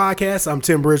Dragon Podcast, I'm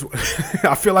Tim Bridge.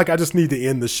 I feel like I just need to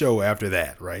end the show after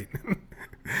that, right?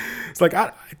 It's like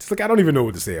I don't even know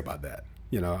what to say about that.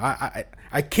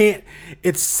 I can't.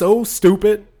 It's so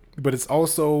stupid, but it's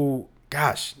also,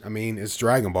 gosh, it's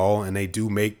Dragon Ball, and they do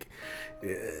make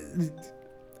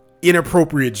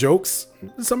inappropriate jokes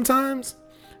sometimes.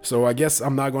 So I guess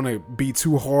I'm not going to be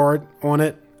too hard on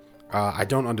it. I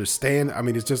don't understand.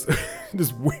 It's just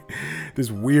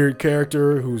this weird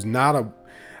character who's not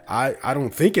I don't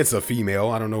think it's a female.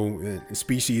 I don't know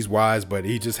species wise, but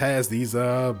he just has these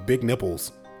big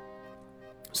nipples.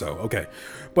 So, okay.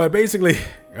 But basically,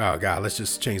 oh God, let's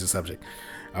just change the subject.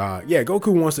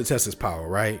 Goku wants to test his power,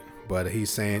 right? But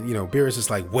he's saying, Beerus is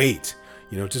like, wait,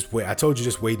 just wait. I told you,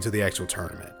 just wait until the actual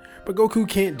tournament. But Goku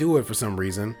can't do it for some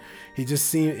reason. He just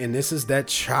seemed, and this is that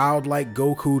childlike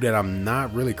Goku that I'm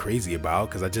not really crazy about,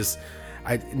 because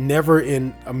I never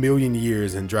in a million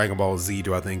years in Dragon Ball Z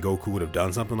do I think Goku would have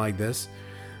done something like this.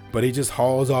 But he just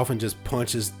hauls off and just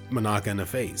punches Monaka in the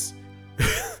face.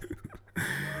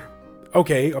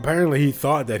 Okay, apparently he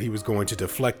thought that he was going to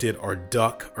deflect it or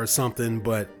duck or something,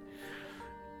 but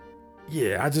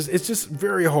yeah, it's just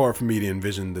very hard for me to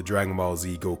envision the Dragon Ball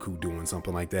Z Goku doing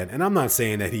something like that. And I'm not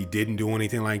saying that he didn't do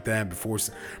anything like that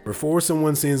before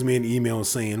someone sends me an email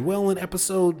saying, well, in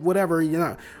episode whatever,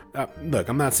 look,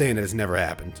 I'm not saying that it's never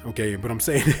happened, okay? But I'm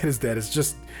saying that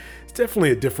it's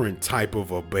definitely a different type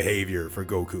of a behavior for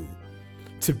Goku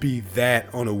to be that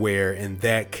unaware and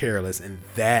that careless and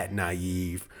that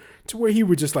naive to where he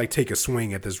would just like take a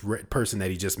swing at this person that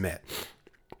he just met.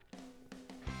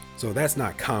 So that's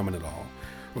not common at all.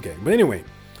 Okay, but anyway,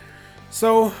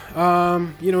 so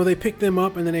they pick them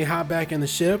up and then they hop back in the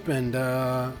ship and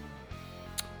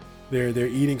they're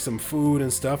eating some food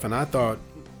and stuff. And I thought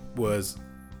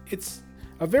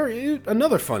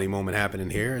another funny moment happening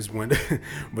here is when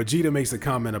Vegeta makes a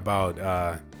comment about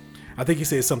I think he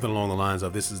says something along the lines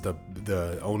of this is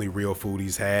the only real food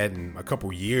he's had in a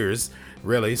couple years,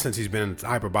 really, since he's been in the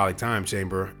hyperbolic time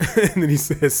chamber. And then he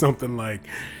says something like,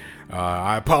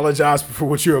 I apologize for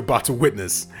what you're about to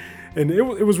witness. And it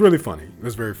was really funny. It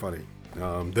was very funny.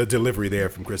 The delivery there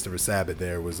from Christopher Sabat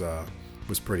there was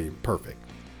pretty perfect.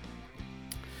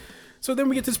 So then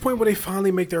we get to this point where they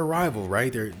finally make their arrival,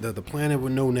 right? They're the planet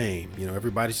with no name.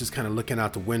 Everybody's just kind of looking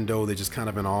out the window. They're just kind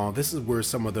of in awe. This is where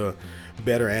some of the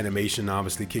better animation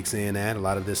obviously kicks in at. A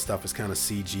lot of this stuff is kind of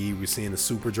CG. We're seeing the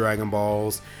Super Dragon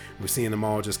Balls. We're seeing them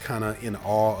all just kind of in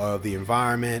awe of the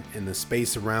environment and the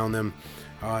space around them.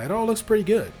 It all looks pretty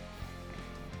good.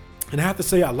 And I have to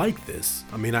say, I like this.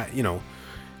 I mean, I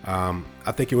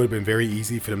think it would have been very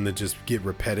easy for them to just get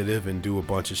repetitive and do a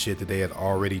bunch of shit that they had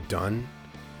already done.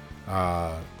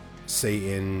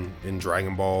 Say in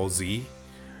Dragon Ball Z.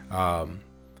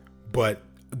 But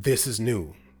this is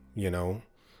new,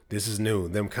 This is new.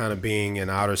 Them kind of being in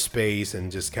outer space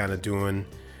and just kind of doing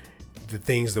the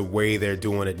things the way they're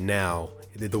doing it now.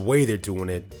 The way they're doing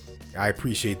it, I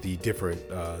appreciate the different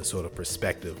sort of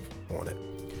perspective on it.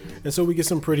 And so we get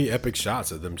some pretty epic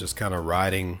shots of them just kind of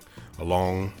riding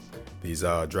along these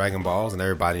Dragon Balls, and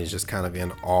everybody's just kind of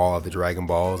in awe of the Dragon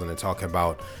Balls, and they're talking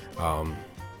about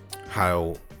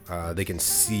how they can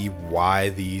see why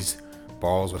these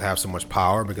balls would have so much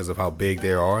power because of how big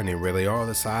they are, and they really are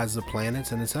the size of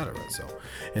planets and etc. So,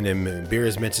 and then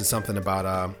Beerus mentioned something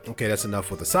about okay, that's enough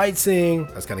with the sightseeing.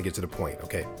 Let's kind of get to the point.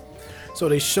 Okay, so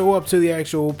they show up to the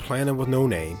actual planet with no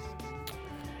name,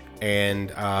 and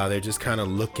they're just kind of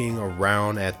looking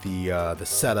around at the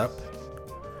setup.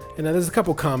 And now there's a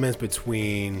couple comments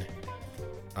between.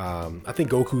 I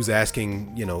think Goku's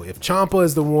asking, if Champa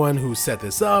is the one who set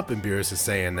this up, and Beerus is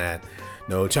saying that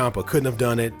no, Champa couldn't have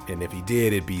done it, and if he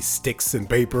did, it'd be sticks and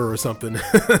paper or something.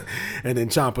 And then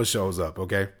Champa shows up.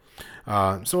 Okay,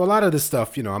 so a lot of this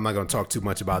stuff, I'm not going to talk too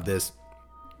much about this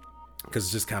because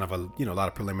it's just kind of a lot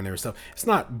of preliminary stuff. It's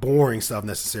not boring stuff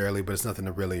necessarily, but it's nothing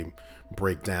to really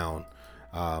break down.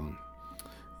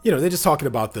 They're just talking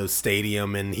about the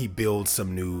stadium, and he builds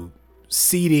some new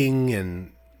seating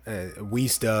and.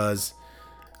 Whis does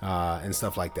and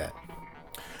stuff like that.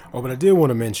 Oh, but I did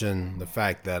want to mention the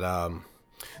fact that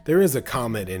there is a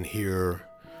comment in here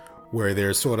where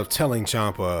they're sort of telling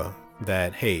Champa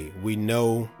that, hey, we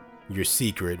know your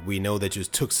secret. We know that you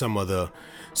took some of the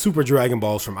Super Dragon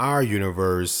Balls from our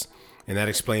universe, and that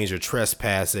explains your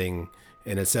trespassing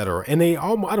and etc. And they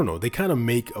I don't know, they kind of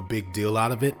make a big deal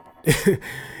out of it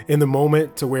in the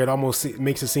moment to where it almost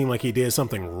makes it seem like he did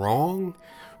something wrong.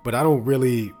 But I don't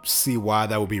really see why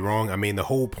that would be wrong. I mean, the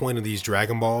whole point of these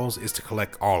Dragon Balls is to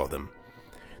collect all of them.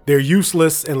 They're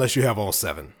useless unless you have all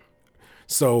 7.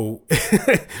 So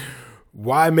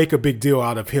why make a big deal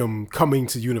out of him coming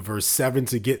to Universe 7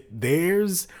 to get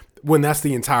theirs when that's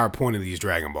the entire point of these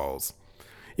Dragon Balls?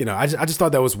 I just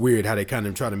thought that was weird how they kind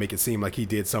of try to make it seem like he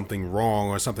did something wrong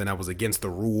or something that was against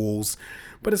the rules.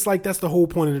 But it's like that's the whole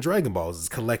point of the Dragon Balls is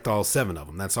collect all 7 of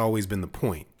them. That's always been the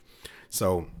point.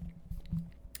 So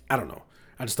I don't know.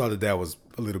 I just thought that was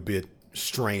a little bit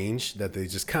strange that they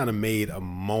just kind of made a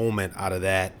moment out of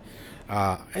that.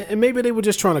 And maybe they were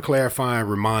just trying to clarify and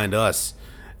remind us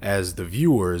as the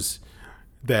viewers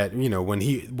that,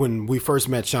 when we first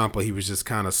met Champa, he was just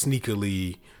kind of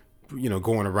sneakily,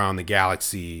 going around the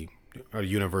galaxy or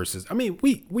universes. I mean,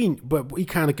 but we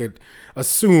kind of could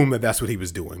assume that that's what he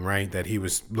was doing, right? That he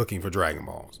was looking for Dragon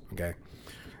Balls. Okay.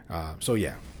 So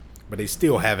yeah, but they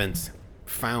still haven't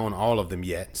found all of them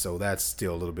yet, so that's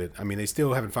still a little bit. I mean, they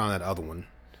still haven't found that other one,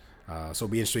 so it'll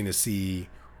be interesting to see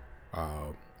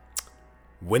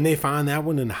when they find that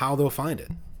one and how they'll find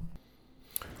it.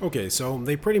 Okay, so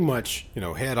they pretty much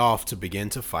head off to begin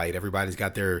to fight. Everybody's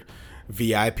got their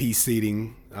VIP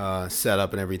seating set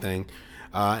up and everything.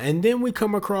 And then we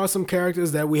come across some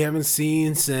characters that we haven't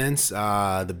seen since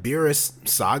the Beerus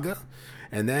saga,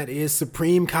 and that is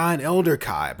Supreme Kai and Elder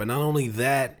Kai. But not only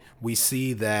that, we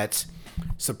see that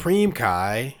Supreme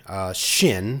Kai,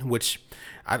 Shin, which,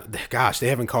 they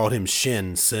haven't called him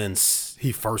Shin since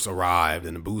he first arrived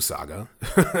in the Buu saga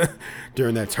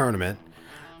during that tournament.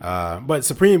 But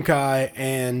Supreme Kai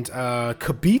and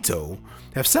Kibito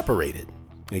have separated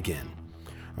again.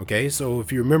 Okay, so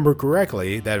if you remember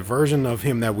correctly, that version of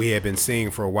him that we had been seeing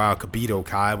for a while, Kibito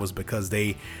Kai, was because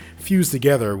they fused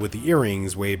together with the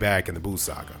earrings way back in the Buu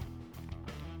saga.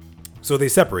 So they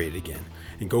separated again,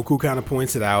 and Goku kind of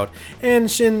points it out, and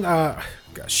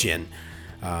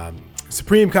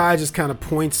Supreme Kai just kind of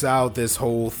points out this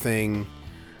whole thing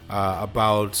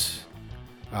about.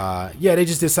 They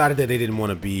just decided that they didn't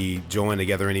want to be joined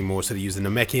together anymore, so they used the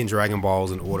Namekian Dragon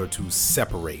Balls in order to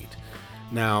separate.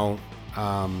 Now,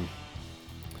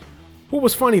 what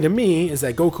was funny to me is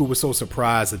that Goku was so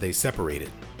surprised that they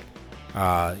separated.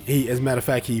 As a matter of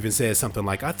fact, he even said something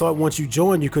like, "I thought once you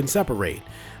joined, you couldn't separate."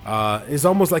 It's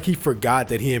almost like he forgot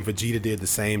that he and Vegeta did the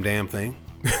same damn thing.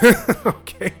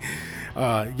 Okay.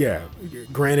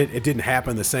 Granted, it didn't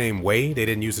happen the same way. They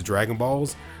didn't use the Dragon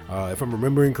Balls. If I'm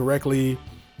remembering correctly,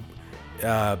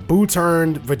 Buu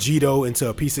turned Vegito into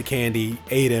a piece of candy,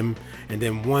 ate him, and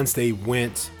then once they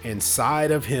went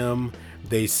inside of him,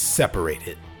 they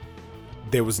separated.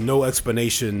 There was no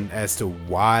explanation as to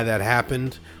why that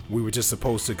happened. We were just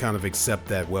supposed to kind of accept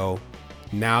that, well,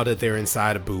 now that they're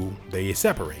inside of Buu, they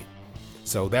separate.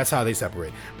 So that's how they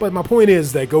separate. But my point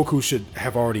is that Goku should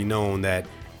have already known that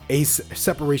a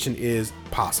separation is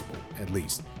possible, at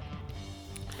least.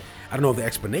 I don't know if the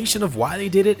explanation of why they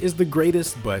did it is the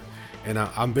greatest, but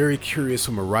I'm very curious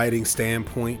from a writing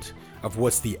standpoint of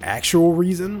what's the actual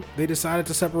reason they decided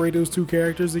to separate those two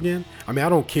characters again. I mean, I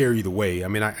don't care either way. I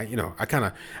mean, I kind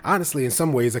of, honestly, in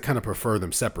some ways, I kind of prefer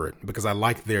them separate because I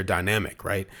like their dynamic,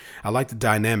 right? I like the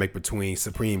dynamic between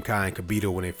Supreme Kai and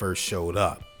Kibito when they first showed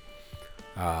up.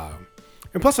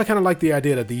 And plus, I kind of like the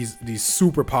idea that these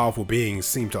super powerful beings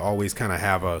seem to always kind of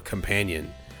have a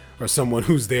companion or someone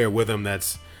who's there with them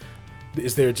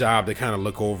it's their job to kind of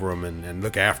look over them and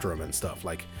look after them and stuff.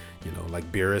 Like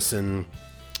Beerus and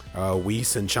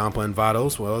Whis and Champa and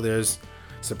Vados. Well, there's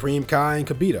Supreme Kai and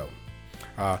Kibito.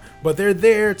 But they're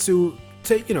there to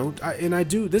take,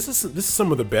 this is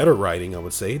some of the better writing, I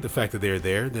would say. The fact that they're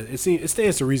there, it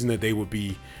stands to reason that they would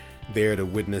be there to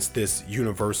witness this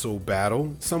universal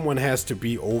battle. Someone has to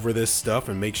be over this stuff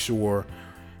and make sure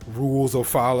rules are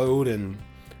followed and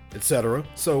etc.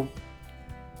 So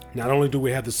not only do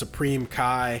we have the Supreme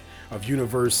Kai of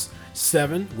Universe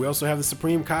 7, we also have the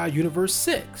Supreme Kai Universe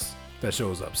 6 that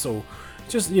shows up. So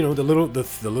just, the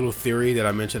little theory that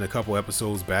I mentioned a couple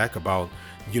episodes back about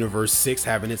Universe 6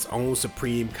 having its own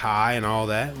Supreme Kai and all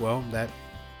that, well, that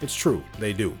it's true.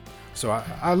 They do. So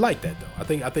I like that, though. I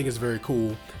think it's very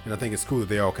cool, and I think it's cool that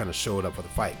they all kind of showed up for the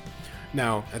fight.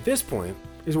 Now, at this point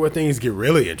is where things get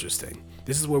really interesting.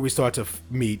 This is where we start to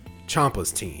meet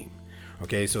Champa's team.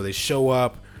 Okay, so they show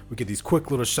up. We get these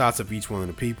quick little shots of each one of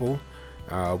the people.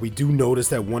 We do notice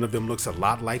that one of them looks a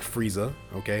lot like Frieza.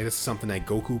 Okay, this is something that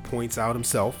Goku points out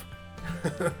himself.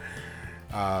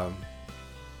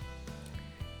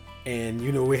 And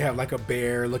we have like a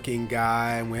bear-looking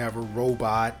guy, and we have a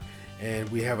robot, and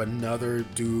we have another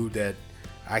dude that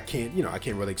I can't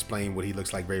really explain what he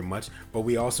looks like very much. But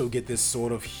we also get this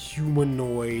sort of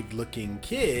humanoid-looking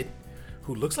kid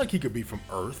who looks like he could be from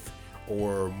Earth.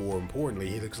 Or more importantly,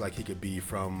 he looks like he could be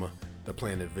from the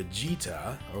planet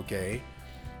Vegeta, okay?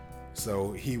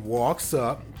 So he walks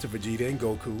up to Vegeta and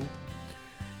Goku,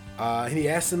 and he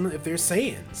asks them if they're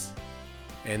Saiyans.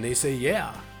 And they say,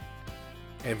 yeah.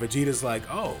 And Vegeta's like,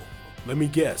 oh, let me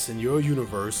guess, in your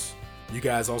universe, you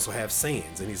guys also have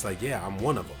Saiyans. And he's like, yeah, I'm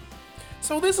one of them.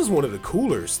 So this is one of the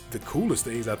coolest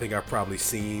things I think I've probably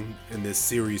seen in this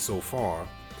series so far.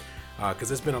 Because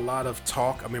there's been a lot of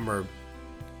talk.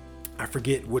 I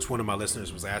forget which one of my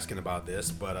listeners was asking about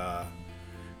this, but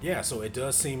so it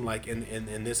does seem like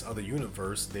in this other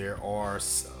universe there are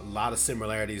a lot of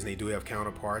similarities, and they do have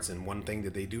counterparts. And one thing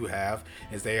that they do have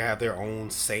is they have their own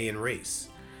Saiyan race.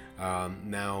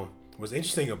 Now, what's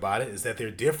interesting about it is that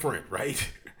they're different, right?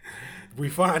 We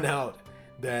find out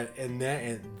that in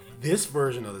this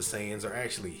version of the Saiyans are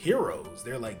actually heroes.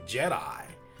 They're like Jedi.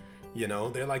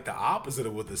 They're like the opposite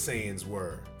of what the Saiyans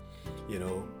were.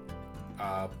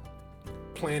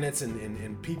 Planets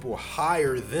and people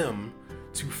hire them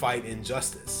to fight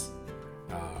injustice.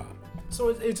 So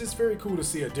it's just very cool to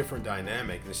see a different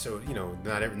dynamic. And so,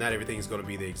 not everything is going to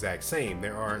be the exact same.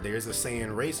 There's a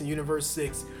Saiyan race in Universe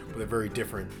 6, but they're very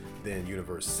different than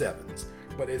Universe 7's.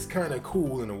 but it's kind of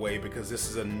cool in a way because this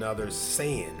is another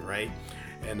Saiyan, right?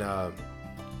 And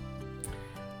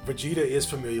Vegeta is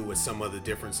familiar with some of the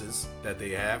differences that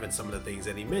they have and some of the things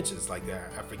that he mentions. Like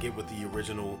I forget what the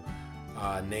original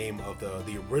name of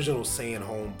the original Saiyan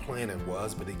home planet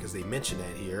was, but because they mention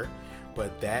that here,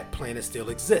 but that planet still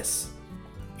exists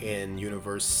in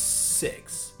Universe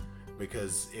 6.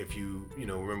 Because if you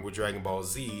remember with Dragon Ball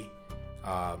Z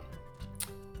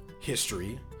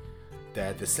history,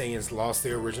 that the Saiyans lost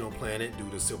their original planet due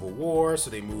to Civil War, so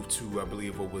they moved to, I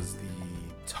believe, what was the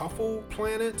Tuffle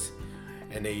planet,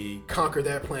 and they conquered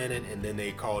that planet, and then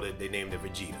they named it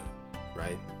Vegeta,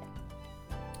 right?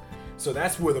 So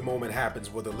that's where the moment happens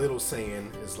where the little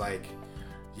Saiyan is like,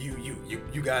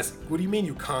 you guys, what do you mean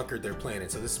you conquered their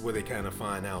planet? So this is where they kind of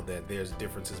find out that there's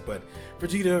differences, but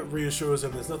Vegeta reassures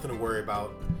them there's nothing to worry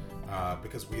about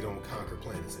because we don't conquer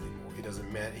planets anymore. He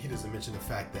doesn't mention the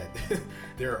fact that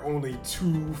there are only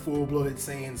 2 full-blooded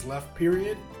Saiyans left,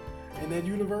 period, in that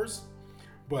universe.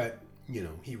 But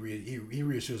he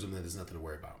reassures them that there's nothing to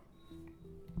worry about.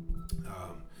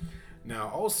 Now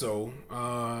also,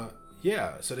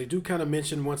 so they do kind of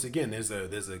mention once again there's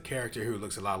a character who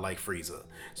looks a lot like Frieza.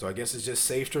 So I guess it's just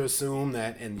safe to assume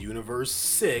that in Universe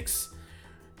 6,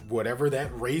 whatever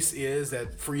that race is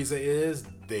that Frieza is,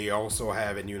 they also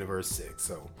have in Universe 6.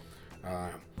 So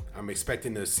I'm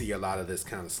expecting to see a lot of this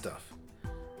kind of stuff.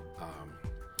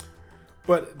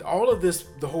 But all of this,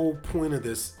 the whole point of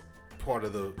this part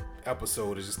of the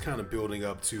episode is just kind of building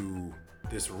up to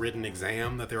this written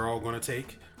exam that they're all going to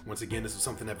take. Once again, this was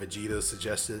something that Vegeta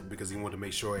suggested because he wanted to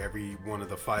make sure every one of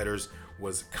the fighters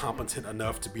was competent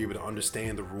enough to be able to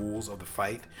understand the rules of the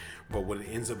fight. But what it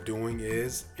ends up doing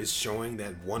is showing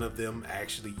that one of them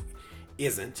actually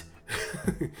isn't.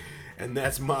 And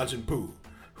that's Majin Buu,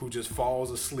 who just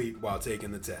falls asleep while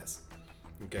taking the test.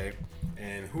 Okay?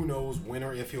 And who knows when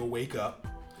or if he'll wake up.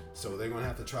 So they're going to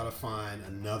have to try to find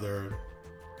another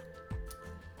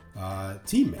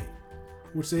teammate,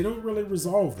 which they don't really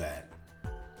resolve that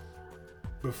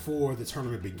before the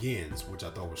tournament begins, which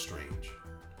I thought was strange,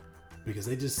 because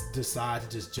they just decide to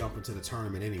just jump into the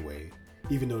tournament anyway,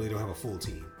 even though they don't have a full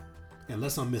team,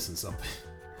 unless I'm missing something.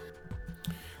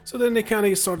 So then they kind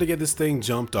of start to get this thing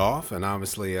jumped off, and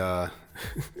obviously they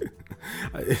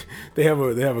have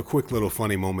a quick little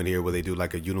funny moment here where they do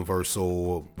like a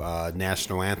universal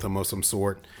national anthem of some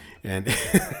sort, and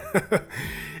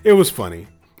it was funny.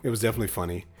 It was definitely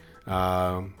funny.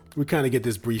 We kind of get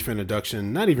this brief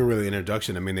introduction, not even really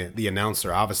introduction. I mean, the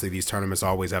announcer, obviously these tournaments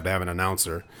always have to have an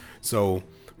announcer. So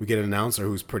we get an announcer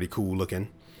who's pretty cool looking.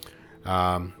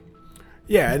 And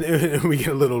we get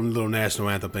a little national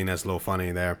anthem thing that's a little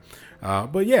funny there.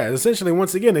 But yeah, essentially,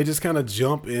 once again, they just kind of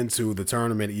jump into the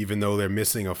tournament, even though they're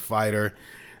missing a fighter.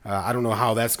 I don't know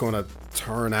how that's going to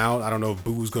turn out. I don't know if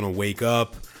Boo's going to wake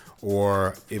up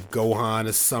or if Gohan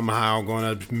is somehow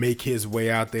going to make his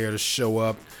way out there to show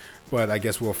up. But I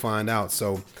guess we'll find out.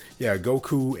 So, yeah,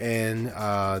 Goku and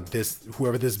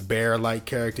whoever this bear-like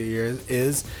character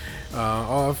is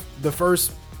are the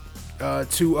first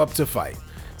 2 up to fight.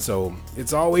 So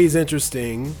it's always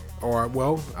interesting,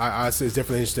 I say it's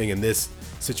definitely interesting in this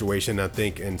situation. I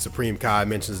think, and Supreme Kai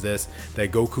mentions this,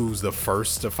 that Goku's the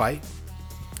first to fight.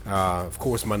 Of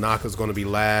course, Monaka's going to be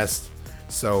last.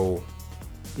 So,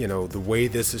 the way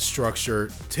this is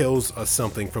structured tells us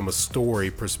something from a story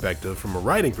perspective, from a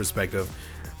writing perspective,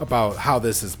 about how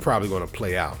this is probably going to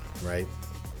play out, right?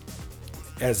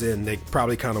 As in, they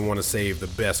probably kind of want to save the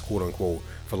best, quote unquote,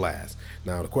 for last.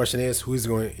 Now, the question is, who is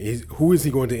he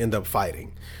going to end up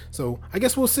fighting? So I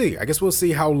guess we'll see. I guess we'll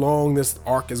see how long this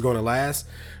arc is going to last.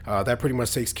 That pretty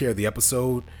much takes care of the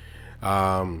episode.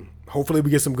 Hopefully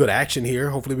we get some good action here.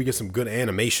 Hopefully we get some good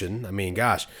animation. I mean,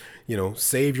 gosh,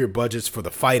 save your budgets for the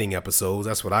fighting episodes.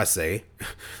 That's what I say.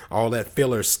 All that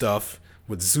filler stuff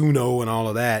with Zuno and all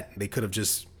of that, they could have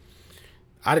just...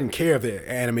 I didn't care if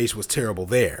the animation was terrible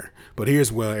there, but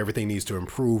here's where everything needs to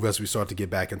improve as we start to get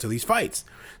back into these fights.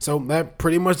 So that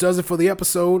pretty much does it for the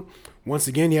episode. Once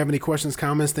again, you have any questions,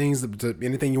 comments, things,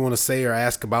 anything you want to say or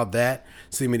ask about that,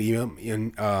 send me an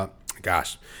email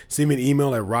send me an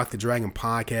email at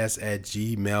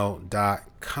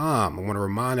rockthedragonpodcast@gmail.com. I want to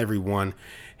remind everyone,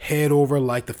 head over,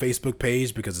 like the Facebook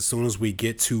page, because as soon as we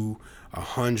get to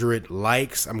 100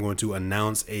 likes, I'm going to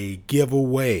announce a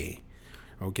giveaway.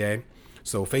 Okay?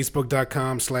 So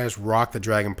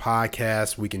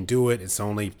facebook.com/rockthedragonpodcast. We can do it. It's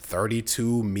only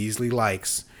 32 measly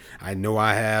likes. I know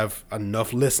I have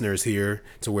enough listeners here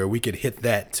to where we could hit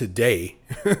that today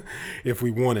if we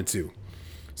wanted to.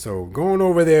 So going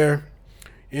over there,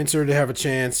 enter to have a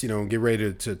chance, get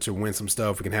ready to win some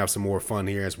stuff. We can have some more fun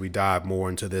here as we dive more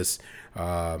into this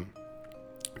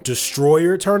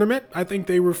Destroyer Tournament, I think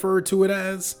they refer to it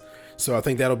as. So I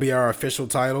think that'll be our official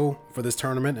title for this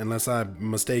tournament, unless I'm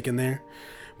mistaken there.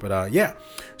 But yeah,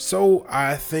 so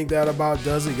I think that about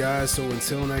does it, guys. So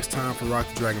until next time for Rock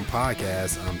the Dragon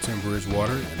Podcast, I'm Tim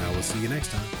Bridgewater, and I will see you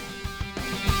next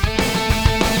time.